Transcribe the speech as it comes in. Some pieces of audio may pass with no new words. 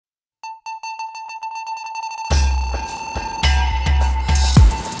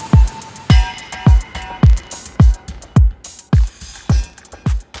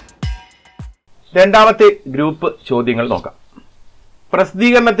രണ്ടാമത്തെ ഗ്രൂപ്പ് ചോദ്യങ്ങൾ നോക്കാം.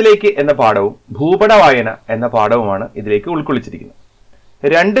 പ്രസിദ്ധീകരണത്തിലേക്ക് എന്ന പാഠവും ഭൂപട വായന എന്ന പാഠവുമാണ് ഇതിലേക്ക് ഉൾക്കൊള്ളിച്ചിരിക്കുന്നത്.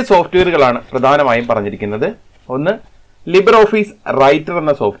 രണ്ട് സോഫ്റ്റ്വെയറുകളാണ് പ്രധാനമായും പറഞ്ഞിരിക്കുന്നത്. ഒന്ന് ലിബ്രെ ഓഫീസ് റൈറ്റർ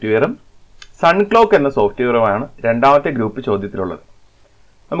എന്ന സോഫ്റ്റ്വെയറും സൺക്ലോക്ക് എന്ന സോഫ്റ്റ്വെയറുമാണ് രണ്ടാമത്തെ ഗ്രൂപ്പ് ചോദ്യത്തിലുള്ളത്.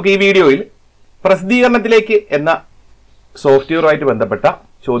 നമുക്ക് ഈ വീഡിയോയിൽ പ്രസിദ്ധീകരണത്തിലേക്ക് എന്ന സോഫ്റ്റ്വെയറുമായിട്ട് ബന്ധപ്പെട്ട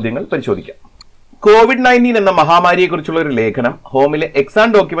ചോദ്യങ്ങൾ പരിശോധിക്കാം. COVID-19 എന്ന മഹാമാരിയെക്കുറിച്ചുള്ള ഒരു ലേഖനം ഹോമിലെ എക്സാം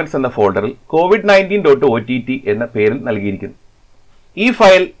ഡോക്യുമെന്റ്സ് എന്ന ഫോൾഡറിൽ COVID-19.ott എന്ന പേരിൽ നൽകിയിരിക്കുന്നു. ഈ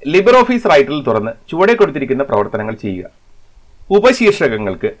ഫയൽ ലിബ്രെ ഓഫീസ് റൈറ്ററിൽ തുറന്ന് ചുവടെ കൊടുത്തിരിക്കുന്ന പ്രവർത്തനങ്ങൾ ചെയ്യുക.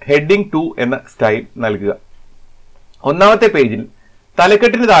 ഉപശീർഷകങ്ങൾക്ക് ഹെഡിംഗ് 2 എന്ന സ്റ്റൈൽ നൽകുക. ഒന്നാമത്തെ പേജിൽ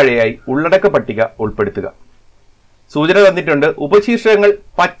തലക്കെട്ടിന് താഴെയായി ഉള്ളടക്ക പട്ടിക ഉൾപ്പെടുത്തുക. സൂചന തന്നിട്ടുണ്ട്. ഉപശീർഷകങ്ങൾ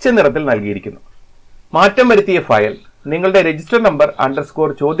പച്ച നിറത്തിൽ നൽകിയിരിക്കുന്നു. മാറ്റം വരുത്തിയ ഫയൽ നിങ്ങളുടെ രജിസ്റ്റർ നമ്പർ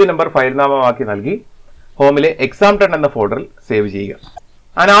 _ ചോദ്യ നമ്പർ ഫയൽ നാമമാക്കി നൽകി ഹോമിലെ എക്സാം 10 എന്ന ഫോൾഡറിൽ സേവ് ചെയ്യുക.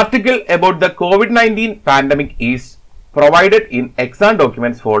 An article about the COVID-19 pandemic is provided in exam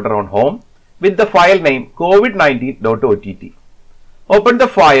documents folder on home with the file name COVID-19.ott. Open the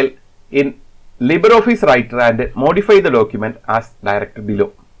file in LibreOffice Writer and modify the document as directed below.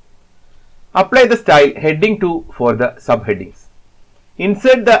 Apply the style heading 2 for the subheadings.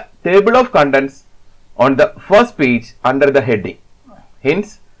 Insert the table of contents on the first page under the heading. Hence,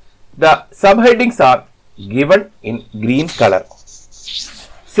 the subheadings are given in green color.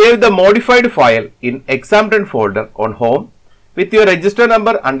 Save the modified file in exam 10 folder on home with your register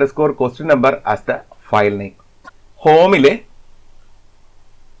number _ question number as the file name. ഹോമിലെ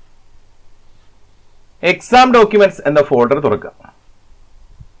exam documents എന്ന folder തുറക്കുക.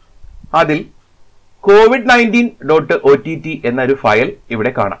 അതിൽ COVID-19.ott എന്നൊരു file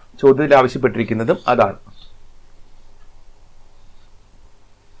ഇവിടെ കാണാം. ചോദ്യത്തിൽ ആവശ്യപ്പെട്ടിരിക്കുന്നതും അതാണ്.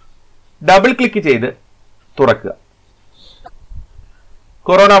 Double click ചെയ്ത് തുറക്കുക.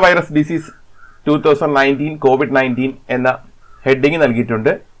 കൊറോണ വൈറസ് ഡിസീസ് 2019 COVID-19 എന്ന ഹെഡിങ്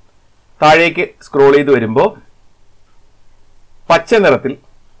നൽകിയിട്ടുണ്ട്. താഴേക്ക് സ്ക്രോൾ ചെയ്ത് വരുമ്പോൾ പച്ച നിറത്തിൽ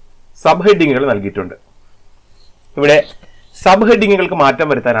സബ് ഹെഡിങ്ങുകൾ നൽകിയിട്ടുണ്ട്. ഇവിടെ സബ് ഹെഡിങ്ങുകൾക്ക് മാറ്റം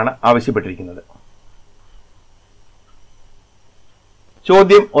വരുത്താനാണ് ആവശ്യപ്പെട്ടിരിക്കുന്നത്.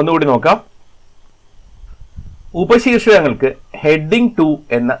 ചോദ്യം ഒന്നുകൂടി നോക്കാം. ഉപശീർഷകങ്ങൾക്ക് ഹെഡിംഗ് 2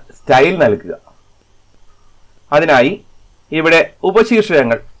 എന്ന സ്റ്റൈൽ നൽകുക. അതിനായി ഇവിടെ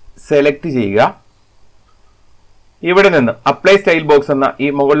ഉപശീർഷകങ്ങൾ സെലക്ട് ചെയ്യുക. ഇവിടെ നിന്നും അപ്ലൈ സ്റ്റൈൽ ബോക്സ് എന്ന ഈ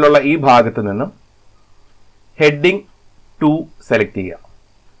മുകളിലുള്ള ഈ ഭാഗത്ത് നിന്നും ഹെഡിംഗ് 2 സെലക്ട് ചെയ്യുക.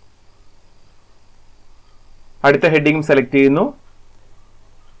 അടുത്ത ഹെഡിംഗും സെലക്ട് ചെയ്യുന്നു.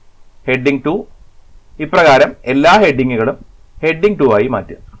 ഹെഡിംഗ് 2. ഇപ്രകാരം എല്ലാ ഹെഡിങ്ങുകളും ഹെഡിംഗ് 2 ആയി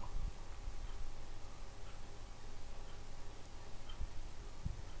മാറ്റുക.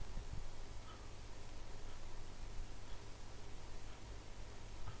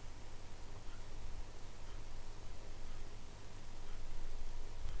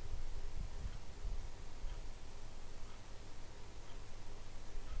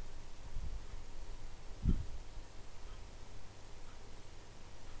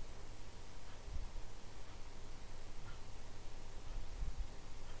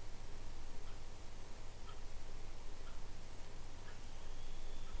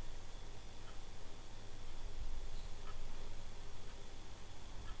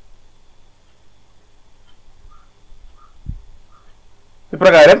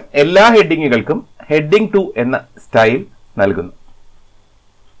 ഇപ്രകാരം എല്ലാ ഹെഡിങ്ങുകൾക്കും ഹെഡിംഗ് 2 എന്ന സ്റ്റൈൽ നൽകുന്നു.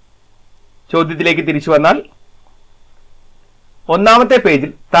 ചോദ്യത്തിലേക്ക് തിരിച്ചു വന്നാൽ ഒന്നാമത്തെ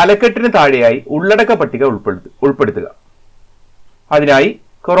പേജിൽ തലക്കെട്ടിന് താഴെയായി ഉള്ളടക്ക പട്ടിക ഉൾപ്പെടുത്തുക. അതിനായി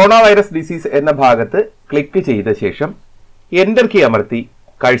കൊറോണ വൈറസ് ഡിസീസ് എന്ന ഭാഗത്ത് ക്ലിക്ക് ചെയ്ത ശേഷം എൻ്റർ കീ അമർത്തി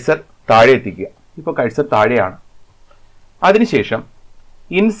കഴ്സർ താഴെ എത്തിക്കുക. ഇപ്പോൾ കഴ്സർ താഴെയാണ്. അതിനുശേഷം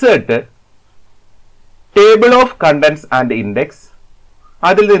insert table of contents and index,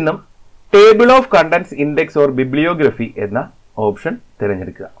 അതിൽ നിന്നും table of contents index or bibliography എന്ന ഓപ്ഷൻ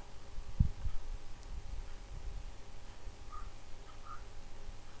തിരഞ്ഞെടുക്കുക.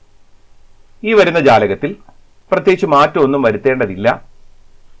 ഈ വരുന്ന ജാലകത്തിൽ പ്രത്യേകിച്ച് മാറ്റമൊന്നും വരുത്തേണ്ടതില്ല.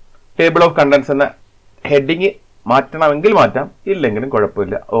 ടേബിൾ ഓഫ് കണ്ടന്റ്സ് എന്ന ഹെഡിങ് മാറ്റണമെങ്കിൽ മാറ്റാം, ഇല്ലെങ്കിലും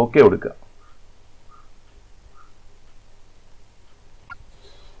കുഴപ്പമില്ല. ഓക്കെ കൊടുക്കുക.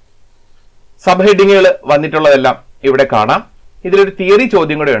 സബ് ഹെഡിങ്ങുകൾ വന്നിട്ടുള്ളതെല്ലാം ഇവിടെ കാണാം. ഇതിലൊരു തിയറി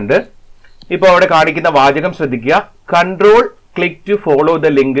ചോദ്യം കൂടെ ഉണ്ട്. ഇപ്പോൾ അവിടെ കാണിക്കുന്ന വാചകം ശ്രദ്ധിക്കുക. Control click to follow the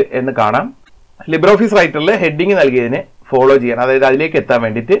link എന്ന് കാണാം. ലിബ്രെ ഓഫീസ് റൈറ്ററിൽ ഹെഡിങ് നൽകിയതിനെ ഫോളോ ചെയ്യാൻ, അതായത് അതിലേക്ക് എത്താൻ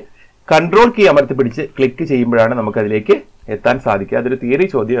വേണ്ടിയിട്ട് കൺട്രോൾ കീ അമർത്തി പിടിച്ച് ക്ലിക്ക് ചെയ്യുമ്പോഴാണ് നമുക്ക് അതിലേക്ക് എത്താൻ സാധിക്കുക. അതൊരു തിയറി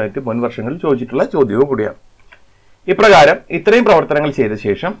ചോദ്യമായിട്ട് മുൻ വർഷങ്ങളിൽ ചോദിച്ചിട്ടുള്ള ചോദ്യവും കൂടിയാണ്. ഇപ്രകാരം ഇത്രയും പ്രവർത്തനങ്ങൾ ചെയ്ത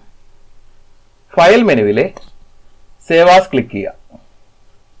ശേഷം ഫയൽ മെനുവിലെ സേവ് ആസ് ക്ലിക്ക് ചെയ്യുക.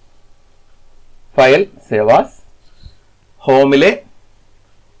 File save as. ഹോമിലെ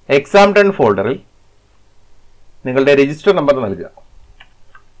എക്സാം 10 ഫോൾഡറിൽ നിങ്ങളുടെ രജിസ്റ്റർ നമ്പർ നൽകുക.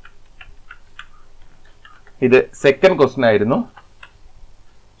 ഇത് സെക്കൻഡ് ക്വസ്റ്റ്യൻ ആയിരുന്നു.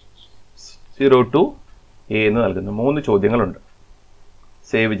 02A എന്ന് നൽകുന്നു. 3 ചോദ്യങ്ങളുണ്ട്.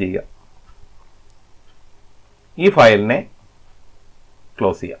 സേവ് ചെയ്യുക. ഈ ഫയലിനെ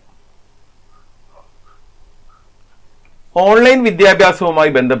ക്ലോസ് ചെയ്യാം. ഓൺലൈൻ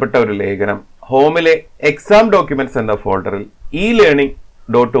വിദ്യാഭ്യാസവുമായി ബന്ധപ്പെട്ട ഒരു ലേഖനം ഹോമിലെ എക്സാം ഡോക്യുമെന്റ്സ് എന്ന ഫോൾഡറിൽ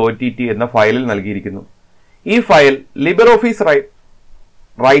e-learning.ott എന്ന ഫയലിൽ നൽകിയിരിക്കുന്നു. ഈ ഫയൽ ലിബർ ഓഫീസ്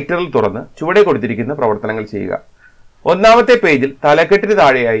റൈറ്ററിൽ തുറന്ന് ചുവടെ കൊടുത്തിരിക്കുന്ന പ്രവർത്തനങ്ങൾ ചെയ്യുക. ഒന്നാമത്തെ പേജിൽ തലക്കെട്ടിന്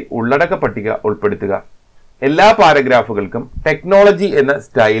താഴെയായി ഉള്ളടക്ക പട്ടിക ഉൾപ്പെടുത്തുക. എല്ലാ പാരഗ്രാഫുകൾക്കും ടെക്നോളജി എന്ന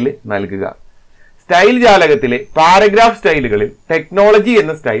സ്റ്റൈല് നൽകുക. സ്റ്റൈൽ ജാലകത്തിലെ പാരഗ്രാഫ് സ്റ്റൈലുകളിൽ ടെക്നോളജി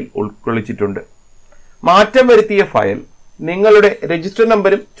എന്ന സ്റ്റൈൽ ഉൾക്കൊള്ളിച്ചിട്ടുണ്ട്. മാറ്റം വരുത്തിയ ഫയൽ നിങ്ങളുടെ രജിസ്റ്റർ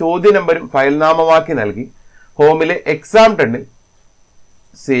നമ്പരും ചോദ്യ നമ്പരും ഫയൽ നാമമാക്കി നൽകി ഹോമിലെ എക്സാം 10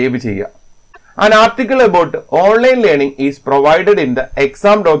 സേവ് ചെയ്യുക. An article about online learning is provided in the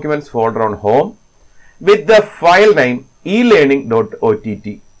exam documents folder on home with the file name e-learning.ott.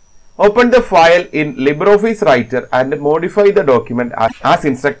 Open the file in LibreOffice Writer and modify the document as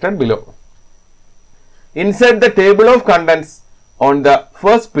instructed below. Insert the table of contents on the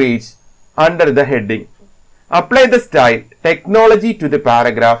first page under the heading. Apply the style technology to the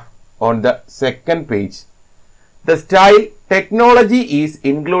paragraph on the second page. The style technology is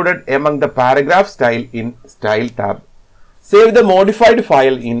included among the paragraph style in Style tab. Save the modified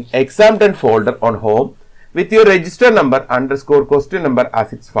file in Exam 10 folder on home with your register number _ question number as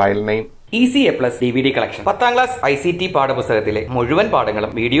its file name. ECA+ DVD collection 10ാം class ICT പാഠപുസ്തകത്തിലെ മുഴുവൻ പാഠങ്ങളും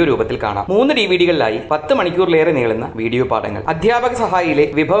video രൂപത്തിൽ കാണാം. 3 DVDകളിലായി 10 മണിക്കൂറിലേറെ നീളുന്ന video പാഠങ്ങൾ, അധ്യാപക സഹായിയിലെ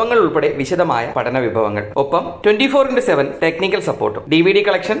വിഭവങ്ങൾ ഉൾപ്പെടെ വിശദമായ പഠന വിഭവങ്ങൾ, ഒപ്പം 24/7 ടെക്നിക്കൽ സപ്പോർട്ടും. DVD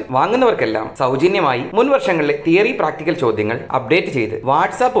കളക്ഷൻ വാങ്ങുന്നവർക്കെല്ലാം സൗജന്യമായി മുൻ വർഷങ്ങളിലെ തിയറി പ്രാക്ടിക്കൽ ചോദ്യങ്ങൾ അപ്ഡേറ്റ് ചെയ്ത്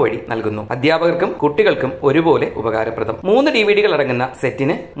വാട്സാപ്പ് വഴി നൽകുന്നു. അധ്യാപകർക്കും കുട്ടികൾക്കും ഒരുപോലെ ഉപകാരപ്രദം. 3 DVDകൾ അടങ്ങുന്ന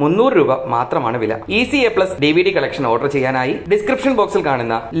സെറ്റിന് 300 രൂപ മാത്രമാണ് വില. ECA+ DVD കളക്ഷൻ ഓർഡർ ചെയ്യാനായി ഡിസ്ക്രിപ്ഷൻ ബോക്സിൽ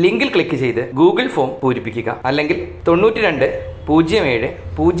കാണുന്ന ലിങ്കിൽ ക്ലിക്ക് ചെയ്ത് ഗൂഗിൾ ഫോം പൂരിപ്പിക്കുക. അല്ലെങ്കിൽ 92 07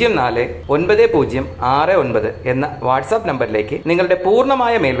 04 9069 എന്ന വാട്സാപ്പ് നമ്പറിലേക്ക് നിങ്ങളുടെ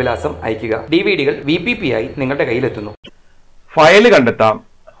പൂർണ്ണമായ മേൽവിലാസം അയയ്ക്കുക. DVDകൾ VPP ആയി നിങ്ങളുടെ കയ്യിലെത്തുന്നു. ഫയൽ കണ്ടെത്താം.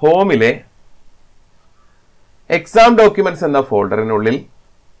 ഹോമിലെ എക്സാം ഡോക്യുമെന്റ്സ് എന്ന ഫോൾഡറിനുള്ളിൽ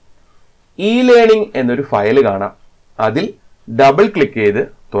e-learning എന്നൊരു ഫയൽ കാണാം. അതിൽ ഡബിൾ ക്ലിക്ക് ചെയ്ത്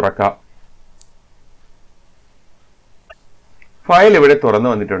തുറക്കാം. ഫയൽ ഇവിടെ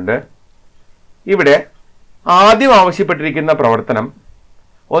തുറന്നു വന്നിട്ടുണ്ട്. ഇവിടെ ആദ്യം ആവശ്യപ്പെട്ടിരിക്കുന്ന പ്രവർത്തനം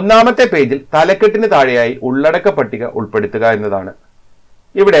ഒന്നാമത്തെ പേജിൽ തലക്കെട്ടിന് താഴെയായി ഉള്ളടക്ക പട്ടിക ഉൾപ്പെടുത്തുക എന്നതാണ്.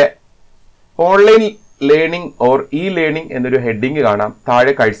 ഇവിടെ ഓൺലൈൻ ലേണിംഗ് ഓർ e-learning എന്നൊരു ഹെഡിങ് കാണാം.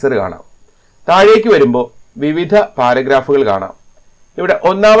 താഴെ കഴ്സർ കാണാം. താഴേക്ക് വരുമ്പോൾ വിവിധ പാരഗ്രാഫുകൾ കാണാം. ഇവിടെ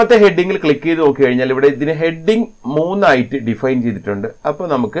ഒന്നാമത്തെ ഹെഡിങ്ങിൽ ക്ലിക്ക് ചെയ്ത് നോക്കി കഴിഞ്ഞാൽ ഇവിടെ ഇതിന് ഹെഡിങ് 3 ആയിട്ട് ഡിഫൈൻ ചെയ്തിട്ടുണ്ട്. അപ്പോൾ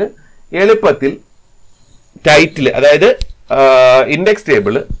നമുക്ക് എളുപ്പത്തിൽ ടൈറ്റിൽ, അതായത് ഇൻഡെക്സ്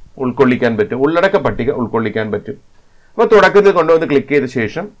ടേബിൾ ഉൾക്കൊള്ളിക്കാൻ പറ്റും, ഉള്ളടക്ക പട്ടിക ഉൾക്കൊള്ളിക്കാൻ പറ്റും. അപ്പോൾ തുടക്കത്തിൽ കൊണ്ടുവന്ന് ക്ലിക്ക് ചെയ്ത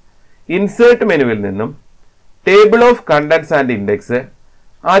ശേഷം ഇൻസേർട്ട് മെനുവിൽ നിന്നും table of contents and index,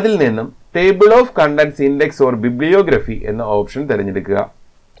 അതിൽ നിന്നും table of contents index or bibliography എന്ന ഓപ്ഷൻ തിരഞ്ഞെടുക്കുക.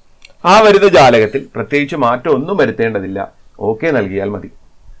 ആ വരുന്ന ജാലകത്തിൽ പ്രത്യേകിച്ച് മാറ്റം ഒന്നും വരുത്തേണ്ടതില്ല. ഓക്കെ നൽകിയാൽ മതി.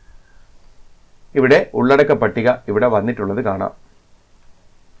 ഇവിടെ ഉള്ളടക്ക പട്ടിക ഇവിടെ വന്നിട്ടുള്ളത് കാണാം.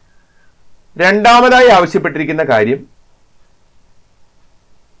 രണ്ടാമതായി ആവശ്യപ്പെട്ടിരിക്കുന്ന കാര്യം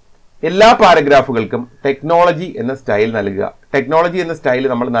എല്ലാ പാരഗ്രാഫുകൾക്കും ടെക്നോളജി എന്ന സ്റ്റൈൽ നൽകുക. ടെക്നോളജി എന്ന സ്റ്റൈൽ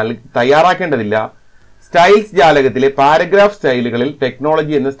നമ്മൾ തയ്യാറാക്കേണ്ടതില്ല. സ്റ്റൈൽസ് ജാലകത്തിലെ പാരഗ്രാഫ് സ്റ്റൈലുകളിൽ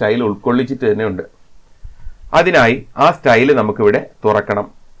ടെക്നോളജി എന്ന സ്റ്റൈൽ ഉൾക്കൊള്ളിച്ചിട്ട് തന്നെയുണ്ട്. അതിനായി ആ സ്റ്റൈൽ നമുക്കിവിടെ തുറക്കണം.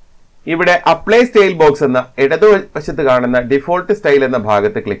 ഇവിടെ അപ്ലൈ സ്റ്റൈൽ ബോക്സ് എന്ന ഇടതുവശത്ത് കാണുന്ന ഡിഫോൾട്ട് സ്റ്റൈൽ എന്ന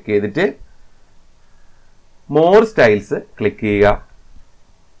ഭാഗത്ത് ക്ലിക്ക് ചെയ്തിട്ട് മോർ സ്റ്റൈൽസ് ക്ലിക്ക് ചെയ്യുക.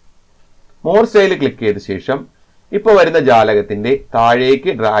 മോർ സ്റ്റൈൽ ക്ലിക്ക് ചെയ്ത ശേഷം ഇപ്പോൾ വരുന്ന ജാലകത്തിന്റെ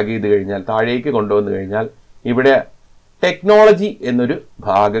താഴേക്ക് ഡ്രാഗ് ചെയ്ത് കഴിഞ്ഞാൽ, താഴേക്ക് കൊണ്ടുവന്നു കഴിഞ്ഞാൽ ഇവിടെ ടെക്നോളജി എന്നൊരു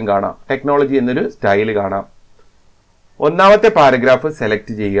ഭാഗം കാണാം. ടെക്നോളജി എന്നൊരു സ്റ്റൈൽ കാണാം. ഒന്നാമത്തെ പാരഗ്രാഫ്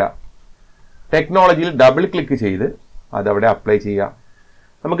സെലക്ട് ചെയ്യുക. ടെക്നോളജിയിൽ ഡബിൾ ക്ലിക്ക് ചെയ്ത് അതവിടെ അപ്ലൈ ചെയ്യുക.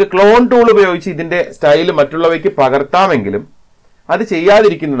 നമുക്ക് ക്ലോൺ ടൂൾ ഉപയോഗിച്ച് ഇതിന്റെ സ്റ്റൈൽ മറ്റുള്ളവയ്ക്ക് പകർത്താമെങ്കിലും അത്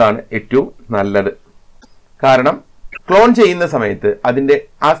ചെയ്യാതിരിക്കുന്നതാണ് ഏറ്റവും നല്ലത്. കാരണം ക്ലോൺ ചെയ്യുന്ന സമയത്ത് അതിന്റെ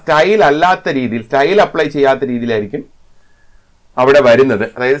ആ സ്റ്റൈൽ അല്ലാത്ത രീതിയിൽ, സ്റ്റൈൽ അപ്ലൈ ചെയ്യാത്ത രീതിയിലായിരിക്കും അവിടെ വരുന്നത്.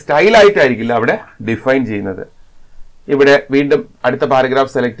 അതായത് സ്റ്റൈലായിട്ടായിരിക്കില്ല അവിടെ ഡിഫൈൻ ചെയ്യുന്നത്. ഇവിടെ വീണ്ടും അടുത്ത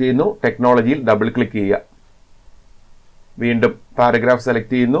പാരഗ്രാഫ് സെലക്ട് ചെയ്യുന്നു. ടെക്നോളജിയിൽ ഡബിൾ ക്ലിക്ക് ചെയ്യുക. വീണ്ടും പാരഗ്രാഫ്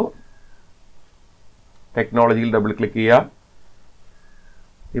സെലക്ട് ചെയ്യുന്നു. ടെക്നോളജിയിൽ ഡബിൾ ക്ലിക്ക് ചെയ്യുക.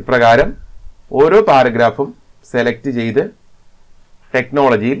 ഇപ്രകാരം ഓരോ പാരഗ്രാഫും സെലക്ട് ചെയ്ത്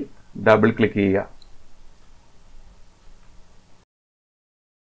ടെക്നോളജിയിൽ ഡബിൾ ക്ലിക്ക് ചെയ്യുക.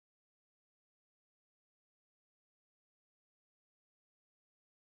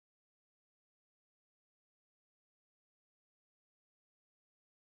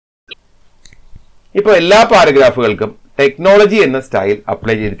 ഇപ്പോൾ എല്ലാ പാരഗ്രാഫുകൾക്കും ടെക്നോളജി എന്ന സ്റ്റൈൽ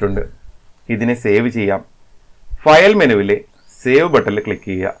അപ്ലൈ ചെയ്തിട്ടുണ്ട്. ഇതിനെ സേവ് ചെയ്യാം. ഫയൽ മെനുവിലെ സേവ് ബട്ടണിൽ ക്ലിക്ക്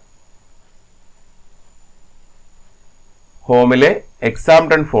ചെയ്യുക. ഹോമിലെ എക്സാം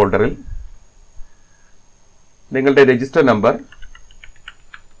ഡൺ ഫോൾഡറിൽ നിങ്ങളുടെ രജിസ്റ്റർ നമ്പർ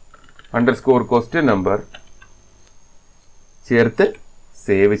 _ ക്വസ്റ്റ്യൻ നമ്പർ ചേർത്ത്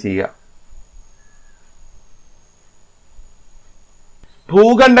സേവ് ചെയ്യുക.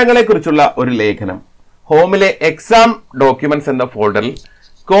 ഭൂഖണ്ഡങ്ങളെ കുറിച്ചുള്ള ഒരു ലേഖനം ഹോമിലെ എക്സാം ഡോക്യുമെന്റ്സ് എന്ന ഫോൾഡറിൽ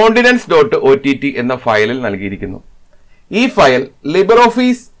continents.ott എന്ന ഫയലിൽ നൽകിയിരിക്കുന്നു. ഈ ഫയൽ ലിബർ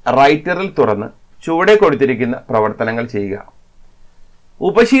ഓഫീസ് റൈറ്ററിൽ തുറന്ന് ചുവടെ കൊടുത്തിരിക്കുന്ന പ്രവർത്തനങ്ങൾ ചെയ്യുക.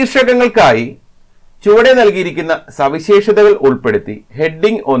 ഉപശീർഷകങ്ങൾക്കായി ചുവടെ നൽകിയിരിക്കുന്ന സവിശേഷതകൾ ഉൾപ്പെടുത്തി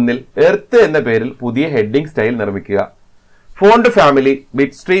ഹെഡിംഗ് 1 എർത്ത് എന്ന പേരിൽ പുതിയ ഹെഡിംഗ് സ്റ്റൈൽ നിർമ്മിക്കുക. Font family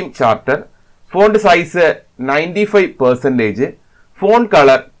bitstream charter, font size 95%, font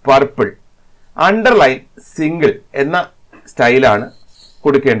colour purple, underline single എന്ന സ്റ്റൈലാണ്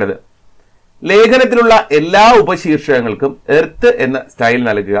കൊടുക്കേണ്ടത്. ലേഖനത്തിലുള്ള എല്ലാ ഉപശീർഷകങ്ങൾക്കും എർത്ത് എന്ന സ്റ്റൈൽ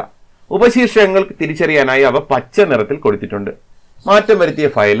നൽകുക. ഉപശീർഷകങ്ങൾ തിരിച്ചറിയാനായി അവ പച്ച നിറത്തിൽ കൊടുത്തിട്ടുണ്ട്. മാറ്റം വരുത്തിയ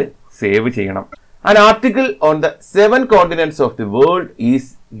ഫയൽ സേവ് ചെയ്യണം. An article on the 7 continents of the world is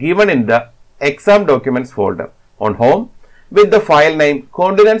given in the exam documents folder on home with the file name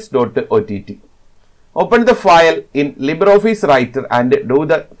continents.ott. Open the file in LibreOffice Writer and do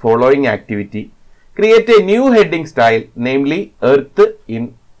the following activity. Create a new heading style, namely Earth, in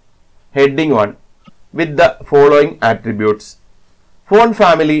heading 1 with the following attributes: font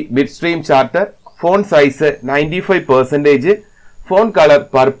family bitstream charter, font size 95%, font color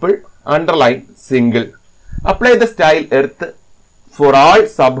purple, underline single. Apply the style Earth for all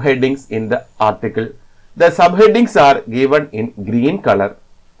subheadings in the article. The subheadings are given in green color.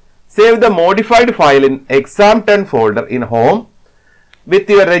 Save the modified file in exam10 folder in home with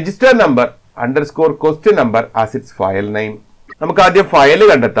your register number _ question number as its file name. നമുക്ക് ആദ്യം file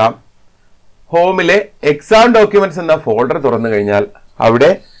കണ്ടെത്താം. ഹോമിലെ exam documents എന്ന folder തുറന്നു കഴിഞ്ഞാൽ അവിടെ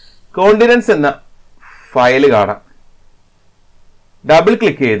continents എന്ന file കാണാം. Double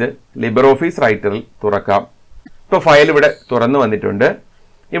click ചെയ്ത് ലിബർ ഓഫീസ് റൈറ്ററിൽ തുറക്കാം. ഇപ്പോൾ ഫയൽ ഇവിടെ തുറന്നു വന്നിട്ടുണ്ട്.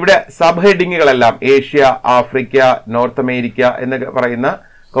 ഇവിടെ sub ഹെഡിങ്ങുകളെല്ലാം Asia, Africa, north America എന്നൊക്കെ പറയുന്ന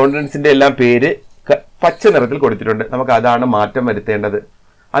കോണ്ടിനൻസിന്റെ എല്ലാം പേര് പച്ച നിറത്തിൽ കൊടുത്തിട്ടുണ്ട്. നമുക്ക് അതാണ് മാറ്റം വരുത്തേണ്ടത്.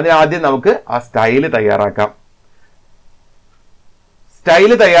 അതിനാദ്യം നമുക്ക് ആ സ്റ്റൈല് തയ്യാറാക്കാം.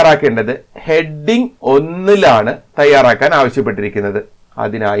 സ്റ്റൈല് തയ്യാറാക്കേണ്ടത് ഹെഡിങ് 1 തയ്യാറാക്കാൻ ആവശ്യപ്പെട്ടിരിക്കുന്നത്.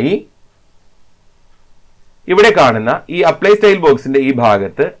 അതിനായി ഇവിടെ കാണുന്ന ഈ അപ്ലൈ സ്റ്റൈൽ ബോക്സിന്റെ ഈ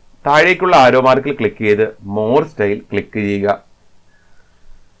ഭാഗത്ത് താഴേക്കുള്ള ആരോ മാർക്കിൽ ക്ലിക്ക് ചെയ്ത് മോർ സ്റ്റൈൽ ക്ലിക്ക് ചെയ്യുക.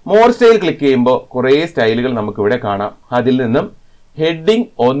 മോർ സ്റ്റൈൽ ക്ലിക്ക് ചെയ്യുമ്പോൾ കുറേ സ്റ്റൈലുകൾ നമുക്ക് ഇവിടെ കാണാം. അതിൽ നിന്നും ഹെഡിങ്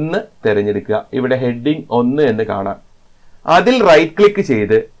 1 തിരഞ്ഞെടുക്കുക. ഇവിടെ ഹെഡിങ് 1 എന്ന് കാണാം. അതിൽ റൈറ്റ് ക്ലിക്ക്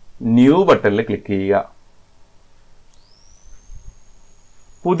ചെയ്ത് ന്യൂ ബട്ടണിൽ ക്ലിക്ക് ചെയ്യുക.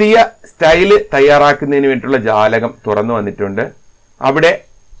 പുതിയ സ്റ്റൈല് തയ്യാറാക്കുന്നതിന് വേണ്ടിയിട്ടുള്ള ജാലകം തുറന്നു വന്നിട്ടുണ്ട്. അവിടെ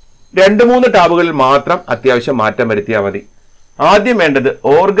 2-3 ടാബുകളിൽ മാത്രം അത്യാവശ്യം മാറ്റം വരുത്തിയാൽ മതി. ആദ്യം വേണ്ടത്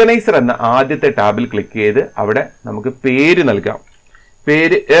ഓർഗനൈസർ എന്ന ആദ്യത്തെ ടാബിൽ ക്ലിക്ക് ചെയ്ത് അവിടെ നമുക്ക് പേര് നൽകാം.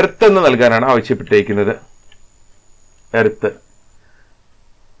 പേര് എർത്ത് എന്ന് നൽകാനാണ് ആവശ്യപ്പെട്ടിരിക്കുന്നത്. എർത്ത്.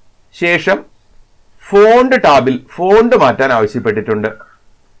 ശേഷം ഫോണ്ട് ടാബിൽ ഫോണ്ട് മാറ്റാൻ ആവശ്യപ്പെട്ടിട്ടുണ്ട്.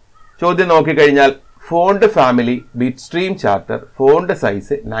 ചോദ്യം നോക്കിക്കഴിഞ്ഞാൽ font family bitstream charter, font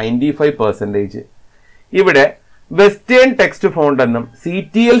size 95%. ഇവിടെ വെസ്റ്റേൺ ടെക്സ്റ്റ് ഫോണ്ട് എന്നും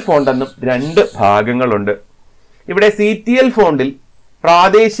CTL ഫോണ്ട് എന്നും 2 ഭാഗങ്ങളുണ്ട്. ഇവിടെ CTL ഫോണ്ടിൽ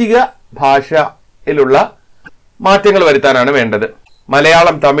പ്രാദേശിക ഭാഷയിലുള്ള മാറ്റങ്ങൾ വരുത്താനാണ് വേണ്ടത്.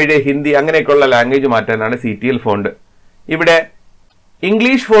 മലയാളം, തമിഴ്, ഹിന്ദി അങ്ങനെയൊക്കെയുള്ള ലാംഗ്വേജ് മാറ്റാനാണ് CTL ഫോണ്ട്. ഇവിടെ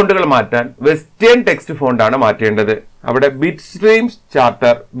ഇംഗ്ലീഷ് ഫോണ്ടുകൾ മാറ്റാൻ വെസ്റ്റേൺ ടെക്സ്റ്റ് ഫോണ്ടാണ് മാറ്റേണ്ടത്. അവിടെ ബിറ്റ്സ്ട്രീം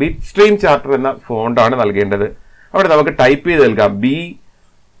ചാർട്ടർ എന്ന ഫോണ്ടാണ് നൽകേണ്ടത്. അവിടെ നമുക്ക് ടൈപ്പ് ചെയ്ത് നൽകാം.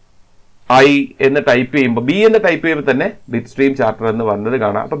 BI എന്ന് ടൈപ്പ് ചെയ്യുമ്പോൾ തന്നെ ബിറ്റ്സ്ട്രീം ചാർട്ടർ എന്ന് വന്നത്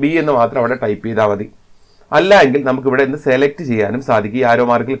കാണാം. അപ്പോൾ B എന്ന് മാത്രം അവിടെ ടൈപ്പ് ചെയ്താൽ മതി. അല്ല എങ്കിൽ നമുക്ക് ഇവിടെ നിന്ന് സെലക്ട് ചെയ്യാനും സാധിക്കും. ഈ ആരോ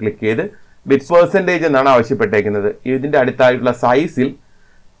മാർക്കിൽ ക്ലിക്ക് ചെയ്ത് ബിറ്റ്സ് പെർസെൻറ്റേജ് എന്നാണ് ആവശ്യപ്പെട്ടേക്കുന്നത്. ഇതിന്റെ അടുത്തായിട്ടുള്ള സൈസിൽ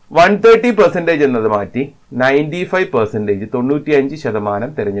 130% എന്നത് മാറ്റി 95%,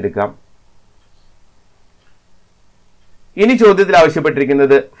 95% തിരഞ്ഞെടുക്കാം. ഇനി ചോദ്യത്തിൽ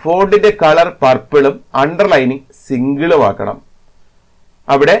ആവശ്യപ്പെട്ടിരിക്കുന്നത് ഫോണ്ടിന്റെ കളർ പർപ്പിളും അണ്ടർലൈനിങ് സിംഗിളും ആക്കണം.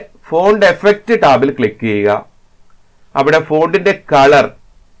 അവിടെ ഫോണ്ട് എഫക്റ്റ് ടാബിൽ ക്ലിക്ക് ചെയ്യുക. അവിടെ ഫോണ്ടിന്റെ കളർ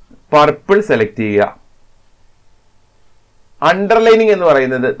പർപ്പിൾ സെലക്ട് ചെയ്യുക. അണ്ടർലൈനിങ് എന്ന്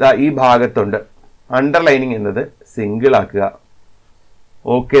പറയുന്നത് ഈ ഭാഗത്തുണ്ട്. അണ്ടർലൈനിങ് എന്നത് സിംഗിൾ ആക്കുക.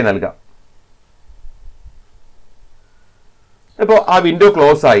 ഓക്കെ നൽകാം. ഇപ്പോൾ ആ വിൻഡോ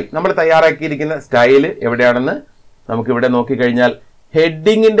ക്ലോസ് ആയി. നമ്മൾ തയ്യാറാക്കിയിരിക്കുന്ന സ്റ്റൈൽ എവിടെയാണെന്ന് നമുക്കിവിടെ നോക്കിക്കഴിഞ്ഞാൽ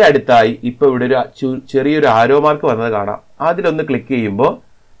ഹെഡിങ്ങിന്റെ അടുത്തായി ഇപ്പോൾ ഇവിടെ ഒരു ചെറിയൊരു ആരോ മാർക്ക് വന്നത് കാണാം. അതിലൊന്ന് ക്ലിക്ക് ചെയ്യുമ്പോൾ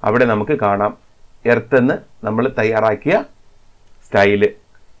അവിടെ നമുക്ക് കാണാം എർത്ത് എന്ന് നമ്മൾ തയ്യാറാക്കിയ സ്റ്റൈല്.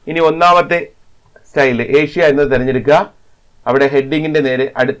 ഇനി ഒന്നാമത്തെ സ്റ്റൈല് ഏഷ്യ എന്ന് തിരഞ്ഞെടുക്കുക. അവിടെ ഹെഡിങ്ങിന്റെ നേരെ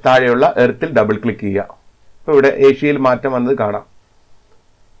താഴെയുള്ള എർത്തിൽ ഡബിൾ ക്ലിക്ക് ചെയ്യുക. ഇപ്പോൾ ഇവിടെ ഏഷ്യയിൽ മാറ്റം വന്നത് കാണാം.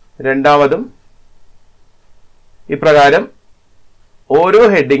 രണ്ടാമതും ഇപ്രകാരം ഓരോ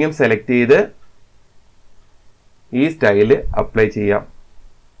ഹെഡിങ്ങും സെലക്ട് ചെയ്ത് ഈ സ്റ്റൈല് അപ്ലൈ ചെയ്യാം.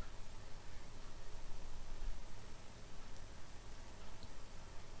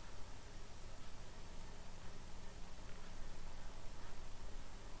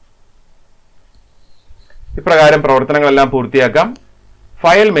 ഇപ്രകാരം പ്രവർത്തനങ്ങളെല്ലാം പൂർത്തിയാക്കാം.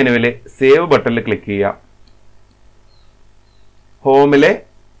 ഫയൽ മെനുവിലെ സേവ് ബട്ടണിൽ ക്ലിക്ക് ചെയ്യാം. ഹോമിലെ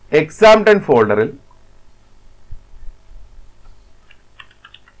എക്സാം 10 ഫോൾഡറിൽ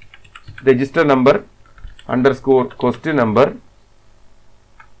register number _question number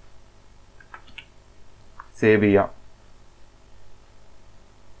save ചെയ്യാം.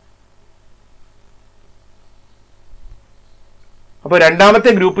 അപ്പോൾ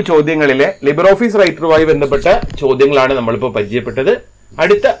രണ്ടാമത്തെ ഗ്രൂപ്പ് ചോദ്യങ്ങളിലെ ലിബ്രെ ഓഫീസ് റൈറ്ററുമായി ബന്ധപ്പെട്ട ചോദ്യങ്ങളാണ് നമ്മളിപ്പോൾ പരിചയപ്പെട്ടത്.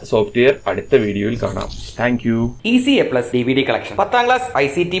 അടുത്ത സോഫ്റ്റ്വെയർ അടുത്ത വീഡിയോയിൽ കാണാം. Thank you. ECA+ DVD collection 10ാം class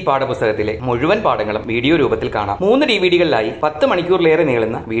ICT പാഠപുസ്തകത്തിലെ മുഴുവൻ പാഠങ്ങളും വീഡിയോ രൂപത്തിൽ കാണാം. 3 DVDകളിലായി 10 മണിക്കൂറിലേറെ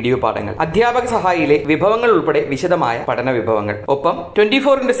നീളുന്ന വീഡിയോ പാഠങ്ങൾ, അധ്യാപക സഹായിയിലെ വിഭവങ്ങൾ ഉൾപ്പെടെ വിശദമായ പഠന വിഭവങ്ങൾ, ഒപ്പം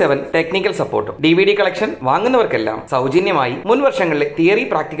 24/7 ടെക്നിക്കൽ സപ്പോർട്ടും. DVD കളക്ഷൻ വാങ്ങുന്നവർക്കെല്ലാം സൗജന്യമായി മുൻ വർഷങ്ങളിലെ തിയറി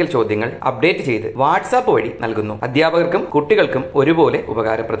പ്രാക്ടിക്കൽ ചോദ്യങ്ങൾ അപ്ഡേറ്റ് ചെയ്ത് വാട്സാപ്പ് വഴി നൽകുന്നു. അധ്യാപകർക്കും കുട്ടികൾക്കും ഒരുപോലെ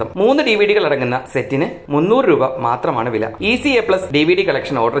ഉപകാരപ്രദം. 3 DVDകൾ അടങ്ങുന്ന സെറ്റിന് 300 രൂപ മാത്രമാണ് വില. ECA+ DVD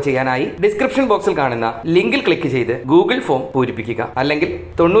കളക്ഷൻ ഓർഡർ ചെയ്യാനായി ഡിസ്ക്രിപ്ഷൻ ബോക്സിൽ കാണുന്ന ലിങ്കിൽ ക്ലിക്ക് ചെയ്ത് ഗൂഗിൾ ഫോം പൂരിപ്പിക്കുക. അല്ലെങ്കിൽ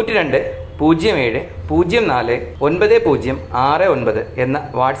 92 07 04 9069 എന്ന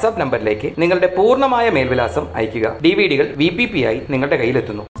വാട്സാപ്പ് നമ്പറിലേക്ക് നിങ്ങളുടെ പൂർണ്ണമായ മേൽവിലാസം അയയ്ക്കുക. DVDകൾ VPP ആയി നിങ്ങളുടെ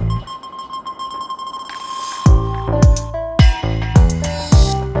കയ്യിലെത്തുന്നു.